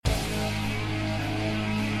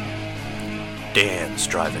Dan's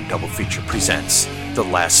Drive-In Double Feature presents The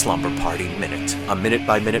Last Slumber Party Minute, a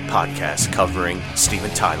minute-by-minute podcast covering Steven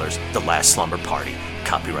Tyler's The Last Slumber Party,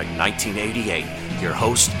 copyright 1988. Your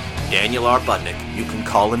host, Daniel R. Budnick. You can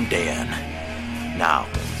call him Dan. Now,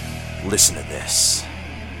 listen to this.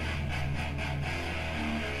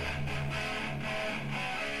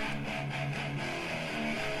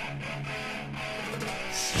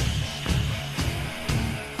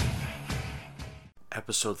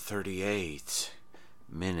 Episode 38,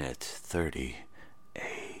 minute 38.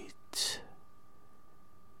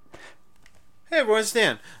 Hey everyone, it's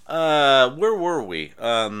Dan. Where were we?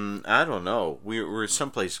 I don't know. We were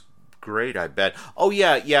someplace great, I bet. Oh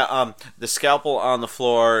yeah. The scalpel on the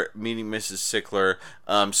floor, meeting Mrs. Sickler.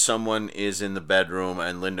 Someone is in the bedroom,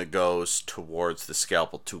 and Linda goes towards the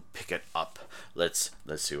scalpel to pick it up. Let's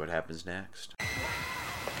see what happens next.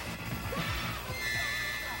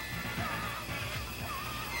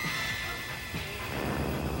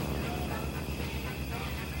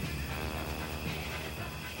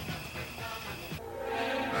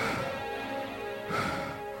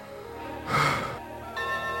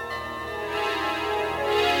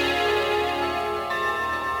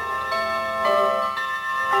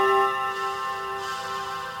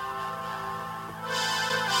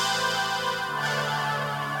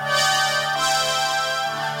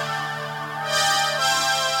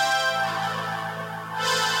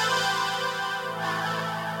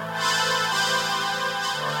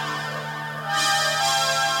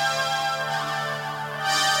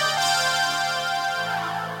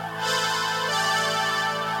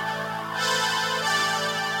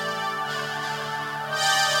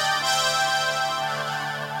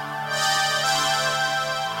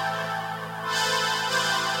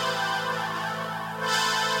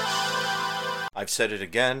 I've said it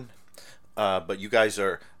again, but you guys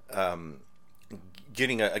are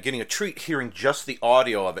getting a treat hearing just the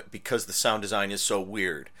audio of it because the sound design is so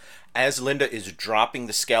weird. As Linda is dropping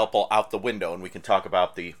the scalpel out the window, and we can talk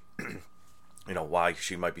about the, why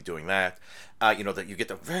she might be doing that. That you get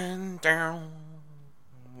the down,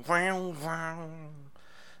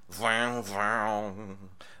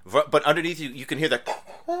 but underneath you can hear that.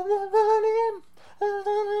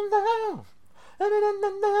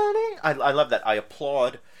 I love that. I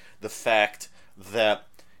applaud the fact that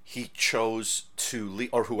he chose to,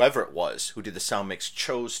 or whoever it was who did the sound mix,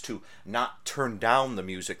 chose to not turn down the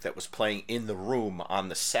music that was playing in the room on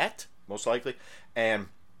the set, most likely,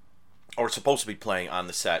 or supposed to be playing on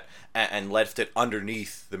the set, and left it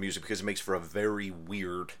underneath the music because it makes for a very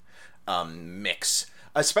weird mix.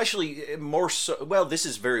 Especially more so, well, this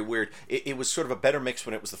is very weird. It was sort of a better mix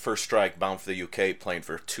when it was the First Strike, Bound for the UK, playing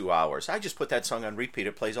for 2 hours. I just put that song on repeat.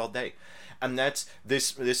 It plays all day. And that's,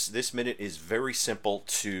 this minute is very simple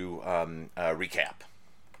to recap.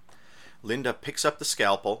 Linda picks up the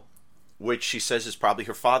scalpel, which she says is probably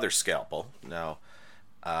her father's scalpel. No,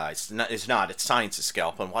 it's not. It's Science's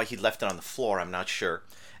scalpel. And why he left it on the floor, I'm not sure.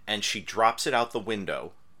 And she drops it out the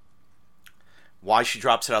window. Why she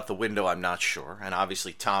drops it out the window, I'm not sure. And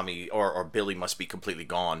obviously Tommy or Billy must be completely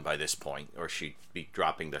gone by this point, or she'd be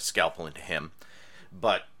dropping the scalpel into him.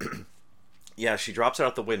 But, yeah, she drops it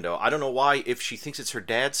out the window. I don't know why, if she thinks it's her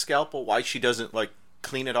dad's scalpel, why she doesn't,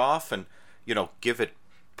 clean it off and,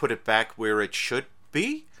 put it back where it should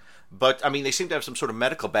be. But, they seem to have some sort of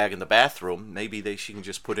medical bag in the bathroom. Maybe she can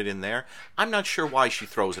just put it in there. I'm not sure why she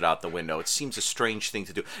throws it out the window. It seems a strange thing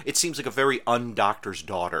to do. It seems like a very undoctor's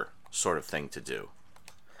daughter sort of thing to do.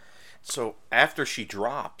 So after she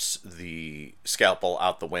drops the scalpel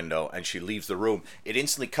out the window and she leaves the room, it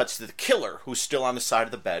instantly cuts to the killer, who's still on the side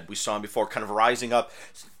of the bed. We saw him before, kind of rising up,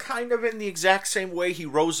 kind of in the exact same way he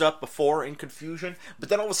rose up before in confusion. But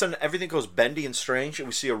then all of a sudden everything goes bendy and strange, and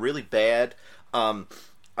we see a really bad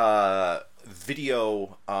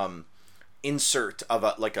video insert of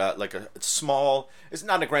a small. It's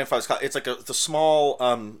not a grandfather's clock. It's the small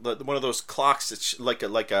one of those clocks. It's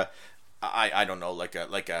I don't know,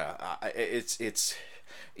 it's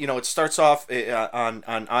it starts off on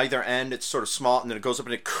either end. It's sort of small, and then it goes up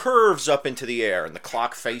and it curves up into the air, and the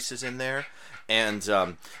clock face is in there. And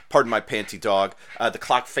pardon my panty dog. The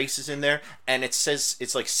clock face is in there, and it says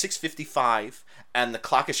it's 6:55. And the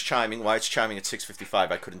clock is chiming. Why it's chiming at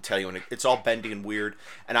 6:55, I couldn't tell you. And it's all bendy and weird.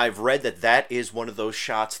 And I've read that is one of those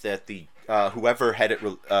shots that the whoever had it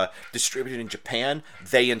distributed in Japan,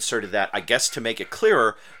 they inserted that, I guess, to make it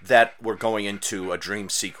clearer that we're going into a dream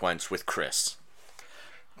sequence with Chris.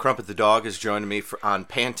 Crumpet the dog is joining me on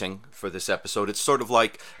panting for this episode. It's sort of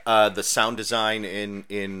like the sound design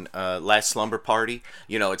in Last Slumber Party.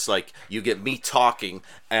 It's like you get me talking,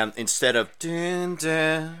 and instead of dun,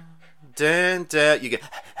 dun, dun, dun, you get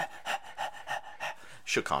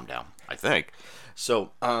she'll calm down, I think.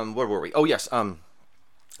 So, where were we? Oh, yes.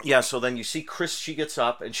 Yeah. So then you see Chris. She gets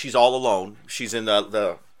up and she's all alone. She's in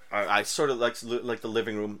the I sort of like the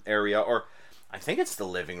living room area, or I think it's the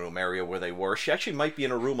living room area where they were. She actually might be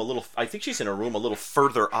in a room a little. I think she's in a room a little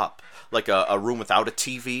further up, like a room without a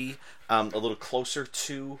TV, a little closer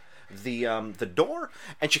to the door.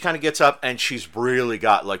 And she kind of gets up and she's really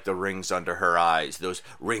got like the rings under her eyes, those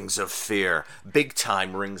rings of fear, big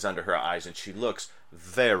time rings under her eyes, and she looks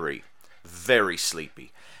very, very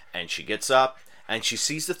sleepy. And she gets up and she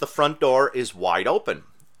sees that the front door is wide open,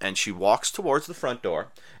 and she walks towards the front door,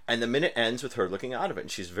 and the minute ends with her looking out of it,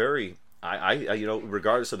 and she's very.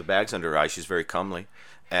 Regardless of the bags under her eyes, she's very comely,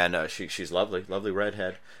 and she's lovely, lovely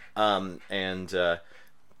redhead. I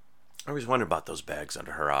always wonder about those bags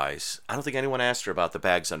under her eyes. I don't think anyone asked her about the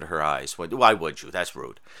bags under her eyes. Why would you? That's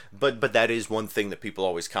rude. But that is one thing that people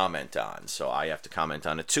always comment on, so I have to comment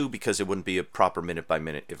on it too, because it wouldn't be a proper minute by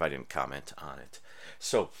minute if I didn't comment on it.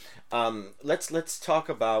 So let's talk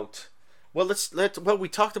about. Well, we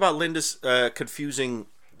talked about Linda's confusing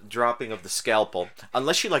dropping of the scalpel,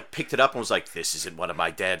 unless she like picked it up and was like, this isn't one of my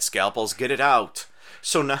dad's scalpels, get it out.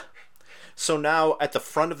 So now at the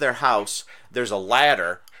front of their house there's a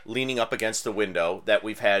ladder leaning up against the window that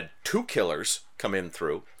we've had 2 killers come in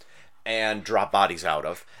through and drop bodies out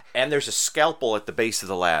of, and there's a scalpel at the base of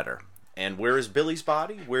the ladder. And where is Billy's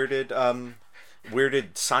body? Where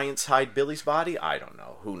did science hide Billy's body? I don't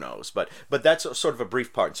know. Who knows? But that's sort of a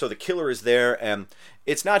brief part. So the killer is there, and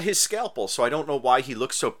it's not his scalpel, so I don't know why he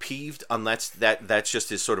looks so peeved, unless that's just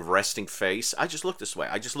his sort of resting face. I just look this way.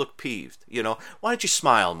 I just look peeved. Why don't you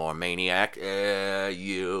smile more, maniac?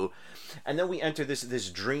 You. And then we enter this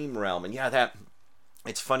dream realm, and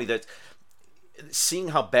it's funny that seeing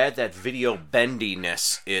how bad that video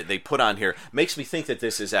bendiness they put on here makes me think that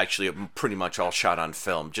this is actually pretty much all shot on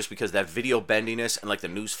film, just because that video bendiness and like the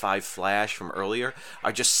News 5 flash from earlier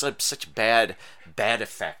are just such bad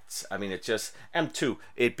effects. I mean, it just, M2,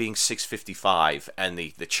 it being 6:55 and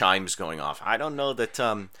the chimes going off. I don't know that,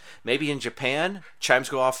 maybe in Japan, chimes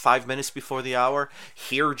go off 5 minutes before the hour.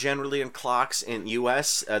 Here, generally in clocks in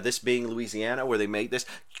U.S., this being Louisiana where they made this,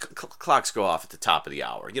 clocks go off at the top of the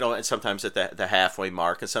hour, and sometimes at the halfway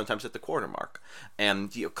mark and sometimes at the quarter mark.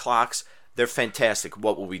 And clocks, they're fantastic.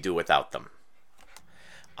 What will we do without them?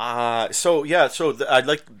 So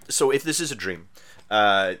if this is a dream,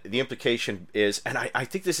 the implication is, and I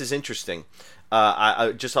think this is interesting,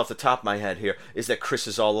 I just off the top of my head here, is that Chris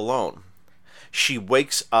is all alone. She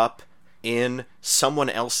wakes up in someone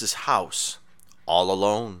else's house, all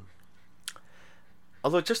alone.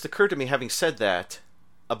 Although it just occurred to me, having said that,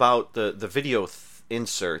 about the video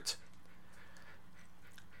insert,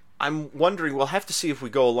 I'm wondering, we'll have to see if we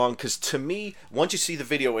go along, because to me, once you see the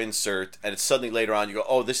video insert, and it's suddenly later on, you go,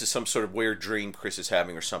 oh, this is some sort of weird dream Chris is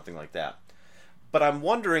having, or something like that. But I'm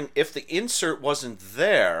wondering if the insert wasn't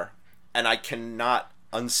there, and I cannot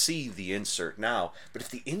unsee the insert now, but if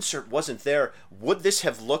the insert wasn't there, would this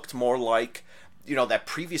have looked more like, that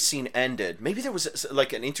previous scene ended? Maybe there was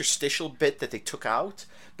like an interstitial bit that they took out,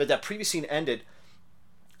 but that previous scene ended,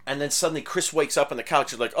 and then suddenly Chris wakes up on the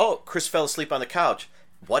couch. It's like, oh, Chris fell asleep on the couch.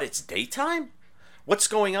 What, it's daytime? What's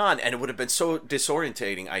going on? And it would have been so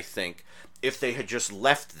disorientating, I think, if they had just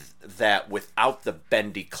left that without the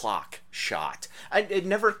bendy clock shot. It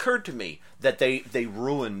never occurred to me that they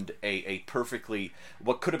ruined a perfectly,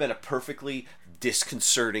 what could have been a perfectly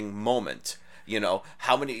disconcerting moment.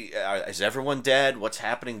 How many, is everyone dead? What's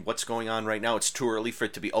happening? What's going on right now? It's too early for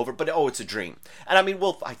it to be over, but it's a dream. And I mean,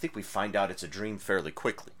 I think we find out it's a dream fairly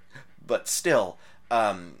quickly. But still,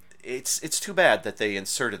 it's too bad that they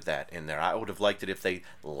inserted that in there. I would have liked it if they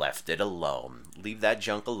left it alone. Leave that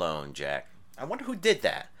junk alone, Jack. I wonder who did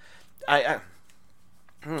that. I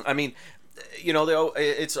mean,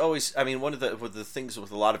 it's always, I mean, one of the things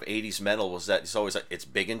with a lot of 80s metal was that it's always like, it's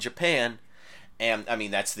big in Japan. And I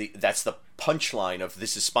mean, that's the punchline of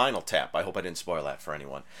This Is Spinal Tap. I hope I didn't spoil that for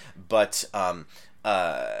anyone. But I'm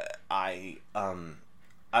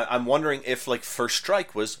wondering if like First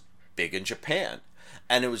Strike was big in Japan,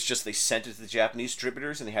 and it was just they sent it to the Japanese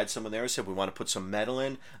distributors, and they had someone there who said, we want to put some metal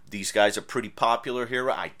in. These guys are pretty popular here.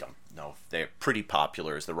 I don't know if they're pretty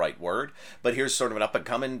popular is the right word, but here's sort of an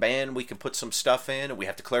up-and-coming band we can put some stuff in, and we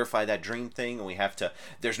have to clarify that dream thing, and we have to,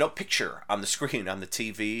 there's no picture on the screen on the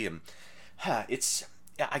TV, and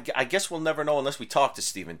I guess we'll never know unless we talk to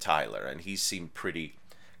Steven Tyler, and he seemed pretty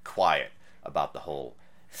quiet about the whole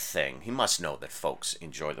thing. He must know that folks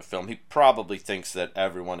enjoy the film. He probably thinks that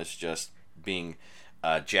everyone is just being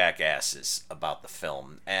jackasses about the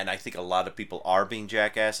film, and I think a lot of people are being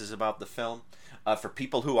jackasses about the film. For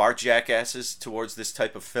people who are jackasses towards this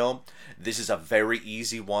type of film, this is a very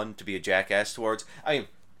easy one to be a jackass towards. I mean,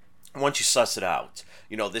 once you suss it out,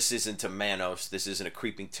 this isn't a Manos, this isn't a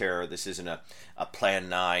Creeping Terror, this isn't a Plan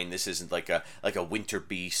 9, this isn't like a Winter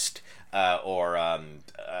Beast, or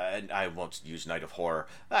I won't use Night of Horror,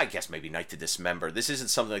 I guess maybe Night to Dismember. This isn't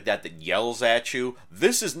something like that yells at you.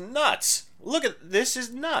 This is nuts. This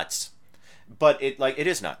is nuts. But it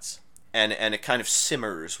is nuts. And it kind of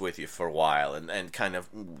simmers with you for a while, and kind of,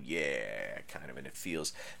 ooh, yeah, kind of, and it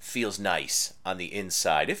feels nice on the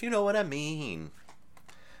inside, if you know what I mean.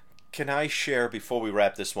 Can I share before we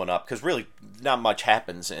wrap this one up? Because really, not much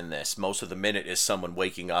happens in this. Most of the minute is someone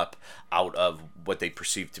waking up out of what they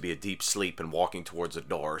perceive to be a deep sleep and walking towards a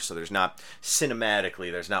door. So there's not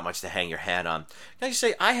much to hang your hat on. Can I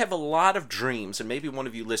say, I have a lot of dreams, and maybe one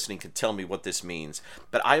of you listening can tell me what this means,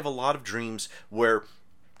 but I have a lot of dreams where,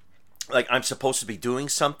 like, I'm supposed to be doing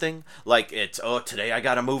something, like it's, today I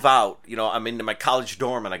gotta move out, I'm in my college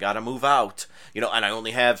dorm and I gotta move out, and I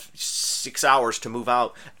only have 6 hours to move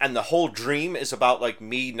out, and the whole dream is about, like,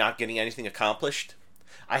 me not getting anything accomplished.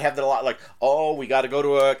 I have that a lot, like, we gotta go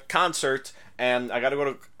to a concert, and I gotta go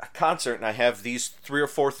to a concert, and I have these 3 or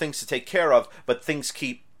 4 things to take care of, but things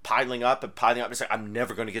keep piling up and piling up. It's like, I'm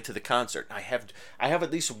never going to get to the concert. I have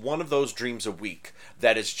at least one of those dreams a week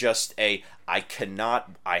that is just I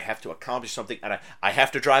have to accomplish something, and I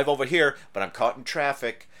have to drive over here, but I'm caught in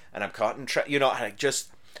traffic, and I'm caught in and I just,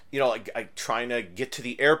 I'm trying to get to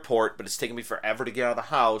the airport, but it's taking me forever to get out of the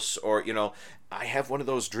house, or, I have one of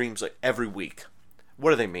those dreams like every week. What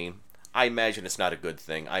do they mean? I imagine it's not a good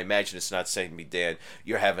thing. I imagine it's not saying to me, Dan,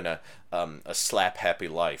 you're having a slap happy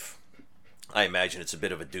life. I imagine it's a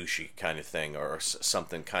bit of a douchey kind of thing, or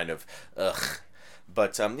something kind of, ugh.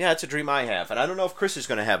 But, yeah, it's a dream I have. And I don't know if Chris is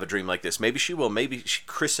going to have a dream like this. Maybe she will. Maybe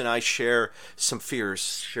Chris and I share some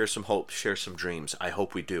fears, share some hopes, share some dreams. I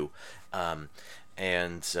hope we do.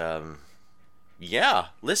 Yeah,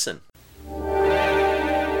 listen.